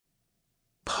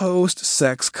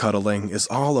Post-sex cuddling is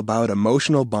all about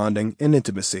emotional bonding and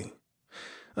intimacy.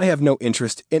 I have no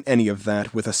interest in any of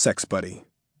that with a sex buddy.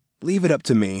 Leave it up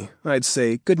to me. I'd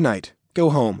say good night, go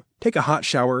home, take a hot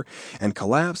shower, and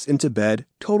collapse into bed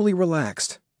totally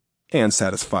relaxed and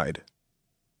satisfied.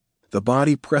 The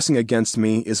body pressing against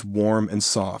me is warm and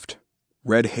soft.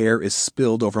 Red hair is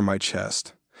spilled over my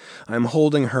chest. I'm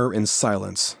holding her in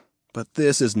silence, but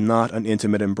this is not an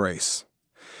intimate embrace.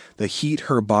 The heat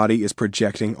her body is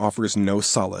projecting offers no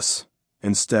solace.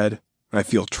 Instead, I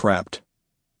feel trapped.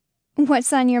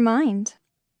 What's on your mind?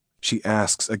 She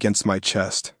asks against my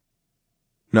chest.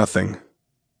 Nothing.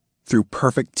 Through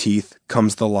perfect teeth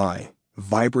comes the lie,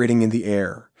 vibrating in the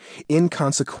air,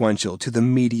 inconsequential to the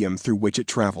medium through which it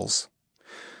travels.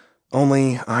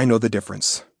 Only I know the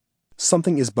difference.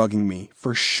 Something is bugging me,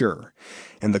 for sure,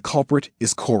 and the culprit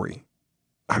is Corey.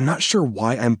 I'm not sure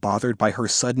why I'm bothered by her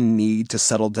sudden need to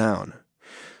settle down.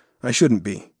 I shouldn't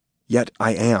be, yet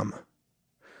I am.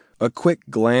 A quick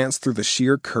glance through the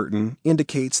sheer curtain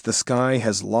indicates the sky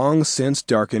has long since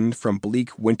darkened from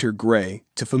bleak winter gray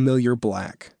to familiar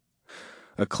black.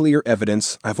 A clear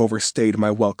evidence I've overstayed my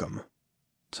welcome.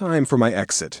 Time for my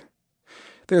exit.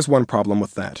 There's one problem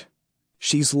with that.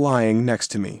 She's lying next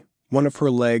to me, one of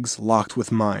her legs locked with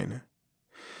mine.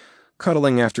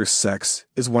 Cuddling after sex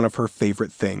is one of her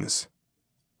favorite things.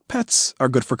 Pets are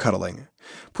good for cuddling,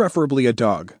 preferably a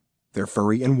dog. They're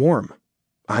furry and warm.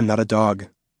 I'm not a dog.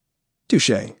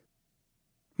 Touché.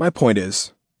 My point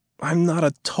is, I'm not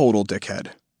a total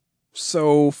dickhead.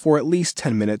 So, for at least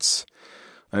 10 minutes,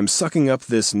 I'm sucking up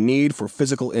this need for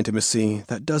physical intimacy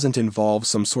that doesn't involve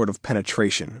some sort of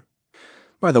penetration.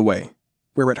 By the way,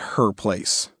 we're at her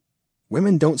place.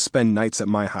 Women don't spend nights at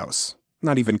my house,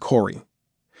 not even Corey.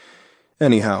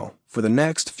 Anyhow, for the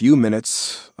next few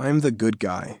minutes, I'm the good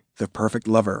guy, the perfect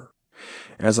lover,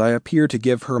 as I appear to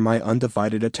give her my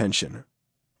undivided attention.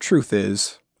 Truth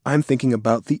is, I'm thinking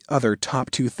about the other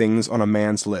top 2 things on a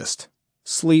man's list: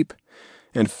 sleep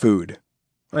and food.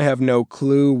 I have no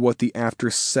clue what the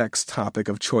after-sex topic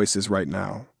of choice is right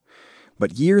now,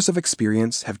 but years of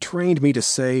experience have trained me to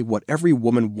say what every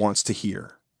woman wants to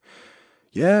hear.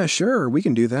 Yeah, sure, we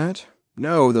can do that.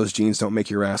 No, those jeans don't make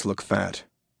your ass look fat.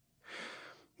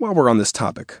 While we're on this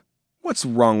topic, what's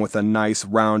wrong with a nice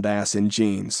round ass in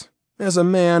jeans? As a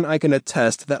man, I can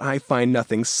attest that I find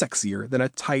nothing sexier than a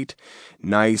tight,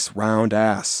 nice round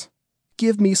ass.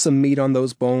 Give me some meat on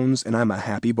those bones and I'm a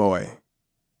happy boy.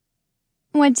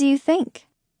 What do you think?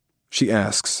 She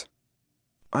asks.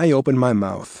 I open my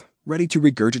mouth, ready to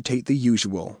regurgitate the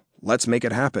usual. Let's make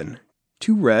it happen.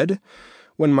 Too red,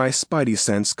 when my spidey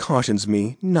sense cautions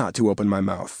me not to open my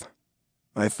mouth.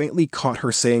 I faintly caught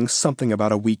her saying something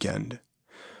about a weekend.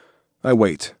 I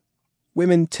wait.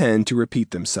 Women tend to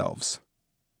repeat themselves.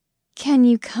 Can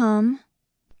you come?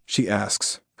 She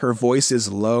asks. Her voice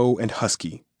is low and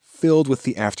husky, filled with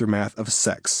the aftermath of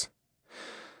sex.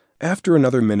 After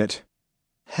another minute,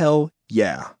 hell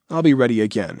yeah, I'll be ready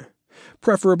again.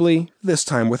 Preferably this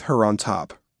time with her on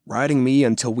top, riding me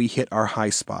until we hit our high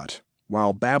spot,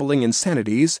 while babbling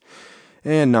insanities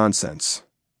and nonsense.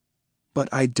 But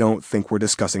I don't think we're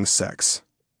discussing sex.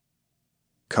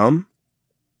 Come?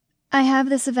 I have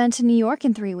this event in New York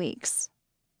in 3 weeks.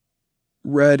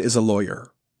 Red is a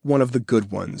lawyer, one of the good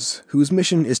ones, whose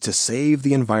mission is to save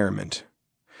the environment.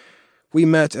 We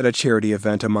met at a charity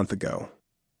event a month ago.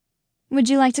 Would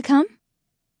you like to come?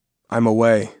 I'm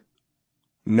away.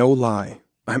 No lie,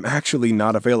 I'm actually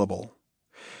not available.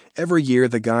 Every year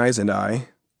the guys and I,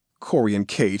 Corey and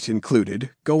Kate included,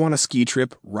 go on a ski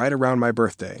trip right around my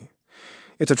birthday.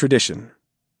 It's a tradition.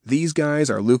 These guys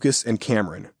are Lucas and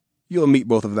Cameron. You'll meet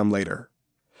both of them later.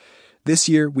 This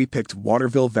year, we picked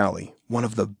Waterville Valley, one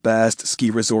of the best ski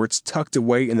resorts tucked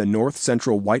away in the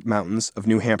north-central White Mountains of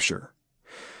New Hampshire.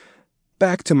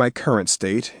 Back to my current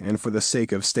state, and for the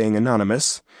sake of staying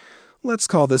anonymous, let's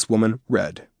call this woman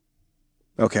Red.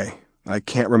 Okay, I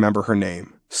can't remember her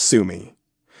name. Sue me.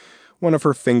 One of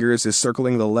her fingers is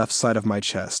circling the left side of my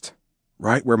chest,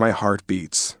 right where my heart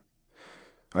beats.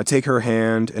 I take her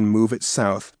hand and move it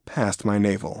south past my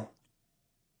navel.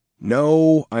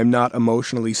 No, I'm not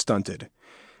emotionally stunted.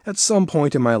 At some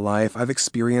point in my life, I've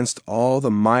experienced all the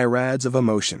myriads of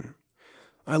emotion.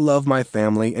 I love my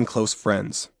family and close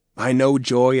friends. I know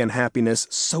joy and happiness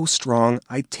so strong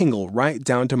I tingle right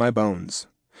down to my bones.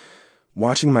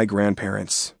 Watching my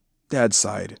grandparents, Dad's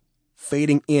side,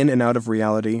 fading in and out of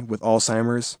reality with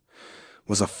Alzheimer's,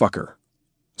 was a fucker.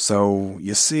 So,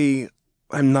 you see,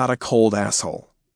 I'm not a cold asshole.